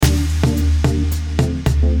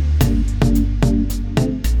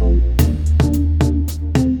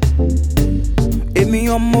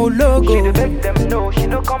more logo. She dey make them know she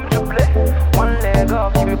no come to play. One leg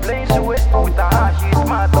up, she be playing to it. With her heart, she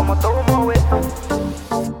smart, tomo way.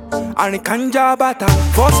 Anikanja bata,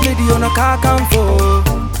 first lady on a kakamfo.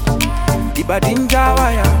 Ibadan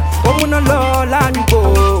jawaya, omuna lola nibo.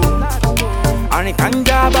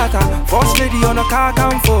 Anikanja bata, first lady on a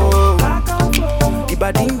kakamfo.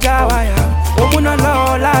 Ibadan jawaya, omuna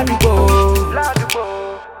lola nibo.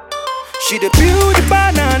 She dey peel the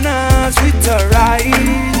bananas with her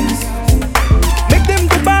rice. Make them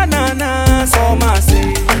go bananas, all my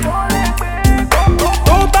say.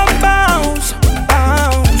 Go bounce,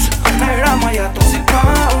 bounce. Naira maya to see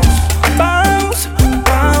bounce, bounce,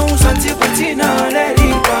 bounce. Until Bettina let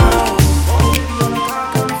it bounce.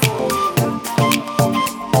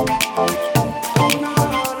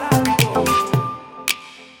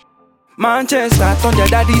 Manchester turn their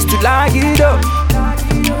daddies to lag it up.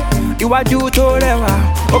 Iwaju to rewa,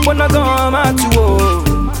 open a gun to o.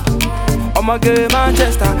 Omage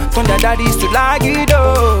Manchester, turn their daddies to lag it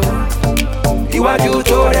up. Iwaju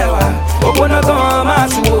to rewa, open a gun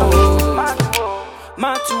to o.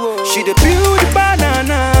 She dey peel the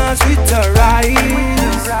bananas with her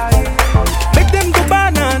rice. Make them go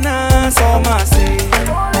bananas, all my say.